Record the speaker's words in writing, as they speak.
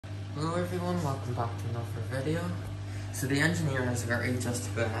Hello everyone, welcome back to another video. So the engineer has literally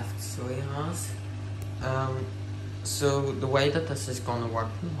just left, so he has. So the way that this is gonna work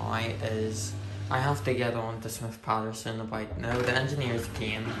now is I have to get on to Smith Patterson about now the engineer's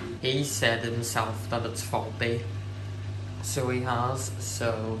came. He said himself that it's faulty. So he has,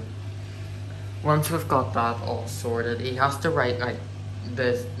 so once we've got that all sorted, he has to write like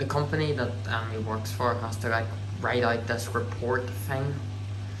the company that he works for has to like write out this report thing.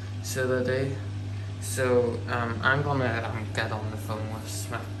 So they do. So I'm gonna get on the phone with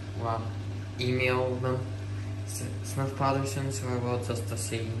Smith, well, email them, Smith Patterson, so I will, just to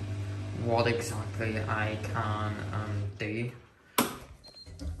see what exactly I can do.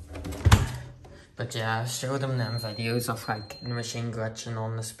 But yeah, I showed them videos of like the machine glitching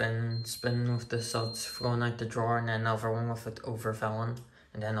on the spin with the suds flowing out the drawer, and then another one with it overfilling,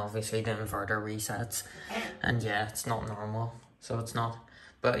 and then obviously the inverter resets, and yeah, it's not normal, so it's not.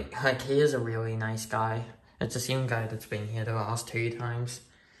 But like, he is a really nice guy. It's the same guy that's been here the last 2 times.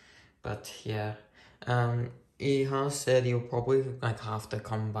 But yeah, he has said he'll probably like have to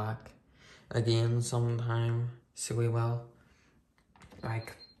come back again sometime, so we will,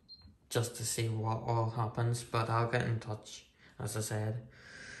 like, just to see what all happens. But I'll get in touch, as I said.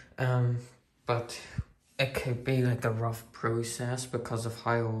 But it could be like a rough process because of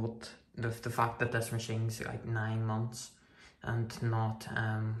how old, the fact that this machine's like 9 months and not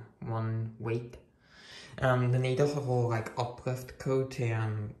 1 week. They need a whole like uplift code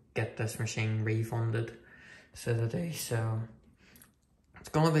to get this machine refunded, so they do. So it's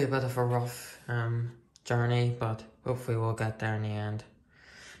gonna be a bit of a rough journey, but hopefully we'll get there in the end.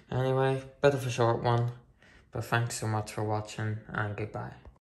 Anyway, bit of a short one, but thanks so much for watching, and goodbye.